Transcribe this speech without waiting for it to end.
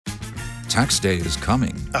Tax day is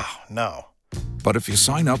coming. Oh, no. But if you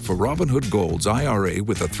sign up for Robinhood Gold's IRA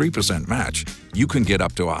with a 3% match, you can get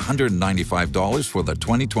up to $195 for the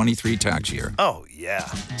 2023 tax year. Oh, yeah.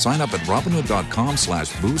 Sign up at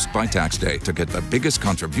Robinhood.com/boost by tax day to get the biggest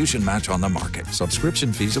contribution match on the market.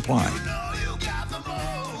 Subscription fees apply.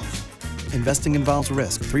 Investing involves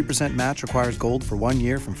risk. 3% match requires gold for 1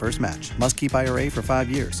 year from first match. Must keep IRA for 5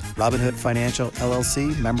 years. Robinhood Financial,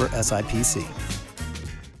 LLC, member SIPC.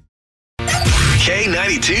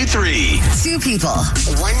 K92-3. Two people,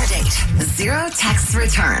 one date, 0 texts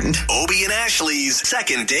returned. Obie and Ashley's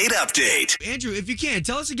second date update. Andrew, if you can,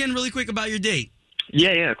 tell us again really quick about your date.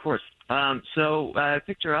 Yeah, of course. So I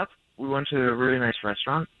picked her up. We went to a really nice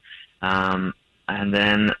restaurant. And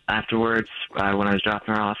then afterwards, when I was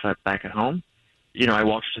dropping her off back at home, I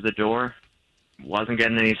walked to the door. Wasn't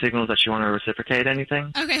getting any signals that she wanted to reciprocate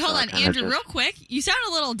anything. Okay, hold on. Andrew, real quick. You sound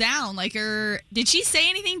a little down. Did she say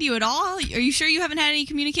anything to you at all? Are you sure you haven't had any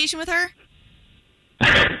communication with her?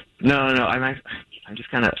 No. I'm just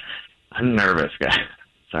I'm nervous, guy.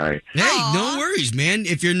 Sorry. Hey, no worries, man.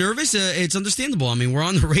 If you're nervous, it's understandable. I mean, we're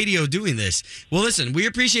on the radio doing this. Well, listen, we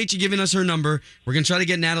appreciate you giving us her number. We're going to try to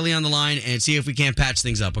get Natalie on the line and see if we can't patch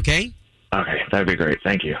things up, okay? Okay, that'd be great.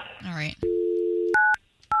 Thank you. All right.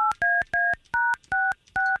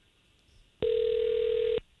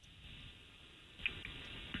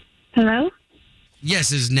 Hello?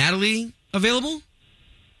 Yes, is Natalie available?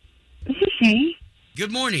 This is she.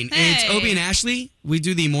 Good morning. Hey. It's Obie and Ashley. We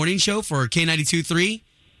do the morning show for K92.3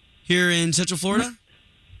 here in Central Florida.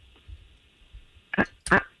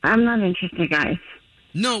 I'm not interested, guys.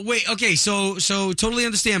 No, wait. Okay, so totally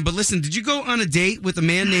understand. But listen, did you go on a date with a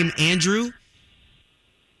man named Andrew?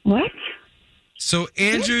 What? So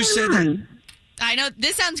Andrew What's said going that... on? I know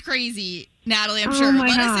this sounds crazy, Natalie, I'm Oh sure. my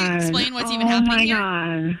Let God. us explain what's even happening here. Oh,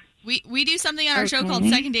 my God. We do something on our show called Okay.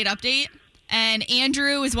 Second Date Update, and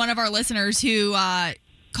Andrew is one of our listeners who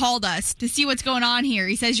called us to see what's going on here.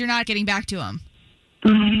 He says you're not getting back to him. Oh,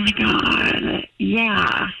 my God.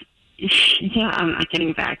 Yeah. Yeah, I'm not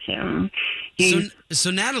getting back to him. So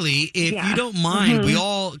Natalie, if Yeah. you don't mind, we Mhm.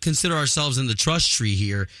 all consider ourselves in the trust tree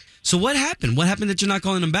here. So what happened? What happened that you're not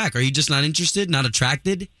calling him back? Are you just not interested, not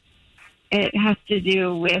attracted? It has to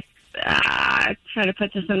do with, try to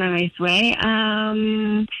put this in a nice way,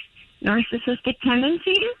 narcissistic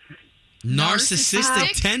tendencies.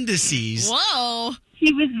 Narcissistic tendencies. Whoa.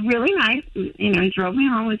 He was really nice, drove me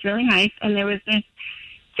home, was really nice, and there was this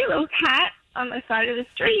cute little cat on the side of the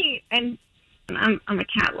street, and I'm a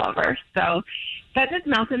cat lover, so that just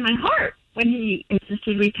melted my heart when he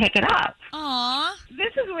insisted we pick it up. Aw.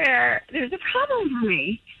 This is where there's a problem for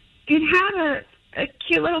me. It had a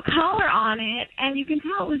cute little collar on it, and you can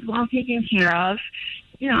tell it was well taken care of.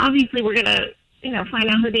 Obviously we're going to, find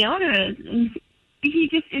out who the owner is. And he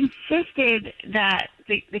just insisted that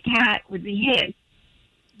the cat would be his.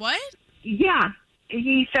 What? Yeah.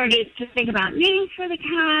 He started to think about names for the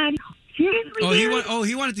cat. Seriously?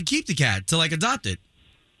 He wanted to keep the cat to adopt it.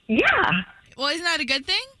 Yeah. Well, isn't that a good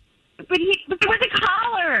thing? But there was a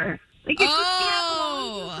collar. It's just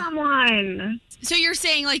Oh. to someone. So you're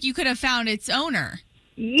saying you could have found its owner?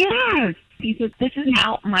 Yes. He said, this is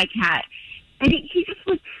now my cat. And he just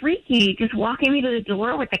was freaky, just walking me to the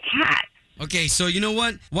door with the cat. Okay, so you know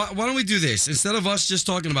what? Why don't we do this? Instead of us just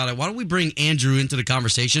talking about it, why don't we bring Andrew into the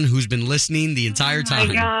conversation, who's been listening the entire time?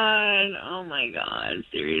 Oh my God,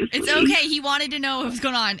 seriously. It's okay. He wanted to know what was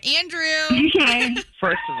going on. Andrew. Okay.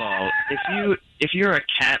 First of all, if you're a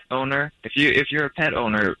cat owner, if you're a pet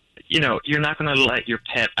owner, you're not going to let your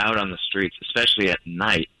pet out on the streets, especially at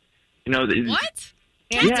night. What?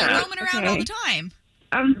 Cats Yeah. are roaming around all the time.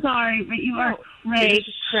 I'm sorry, but you are crazy.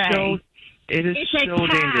 It is It's a so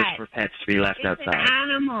cat. dangerous for pets to be left It's outside. an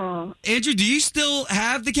animal. Andrew, do you still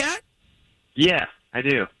have the cat? Yeah, I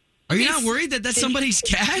do. Are you not worried that that's somebody's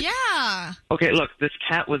cat? Yeah. Okay, look, this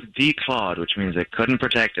cat was declawed, which means it couldn't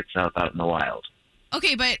protect itself out in the wild.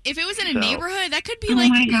 Okay, but if it was in a So- neighborhood, that could be Oh my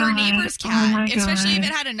her God. neighbor's Oh cat. my Especially if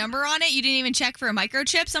God. it had a number on it, you didn't even check for a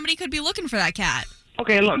microchip. Somebody could be looking for that cat.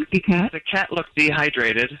 Okay, look, The cat? the cat looked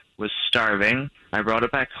dehydrated, was starving. I brought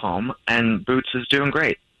it back home, and Boots is doing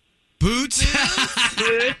great. Boots?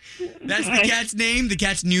 That's the cat's name? The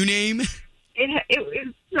cat's new name? It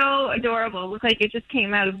was so adorable. It looked like it just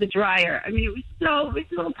came out of the dryer. I mean, it was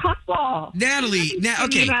a little puffball. Natalie,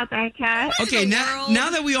 okay. About that cat. Okay, in the now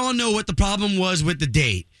world? that we all know what the problem was with the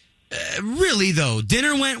date, really though,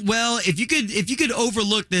 dinner went well. If you could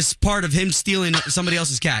overlook this part of him stealing somebody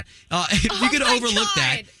else's cat, if you could my overlook God.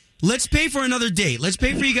 that, let's pay for another date. Let's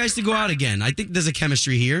pay for you guys to go out again. I think there's a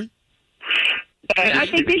chemistry here. I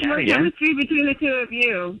think there's more Yeah. chemistry between the two of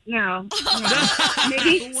you. No.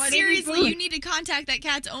 Maybe Seriously, you need to contact that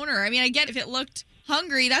cat's owner. I mean, I get if it looked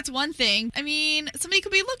hungry, that's one thing. I mean, somebody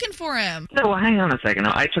could be looking for him. No, hang on a second.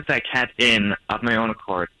 No, I took that cat in of my own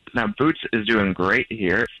accord. Now, Boots is doing great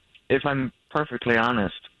here. If I'm perfectly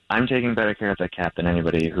honest, I'm taking better care of that cat than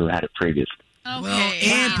anybody who had it previously. Okay. Well,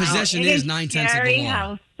 and possession is 9/10 of the Scary law.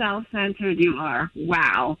 how self-centered you are.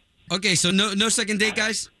 Wow. Okay, so no second date,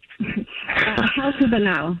 guys? Hell to the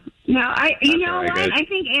no. No, you know very what? good. I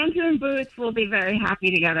think Andrew and Boots will be very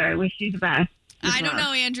happy together. I wish you the best. I don't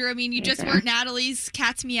know, Andrew. I mean, you just weren't Natalie's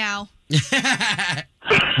cat's meow. I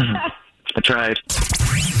tried.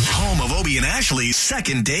 Home of Obie and Ashley's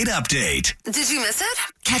second date update. Did you miss it?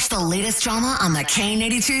 Catch the latest drama on the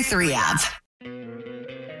K82-3 app.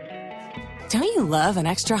 Don't you love an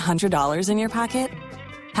extra $100 in your pocket?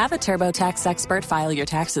 Have a TurboTax expert file your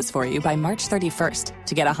taxes for you by March 31st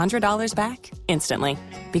to get $100 back instantly.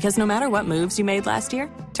 Because no matter what moves you made last year,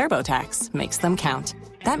 TurboTax makes them count.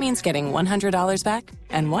 That means getting $100 back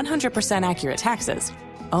and 100% accurate taxes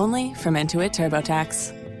only from Intuit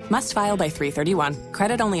TurboTax. Must file by 3/31.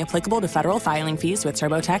 Credit only applicable to federal filing fees with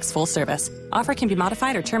TurboTax full service. Offer can be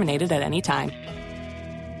modified or terminated at any time.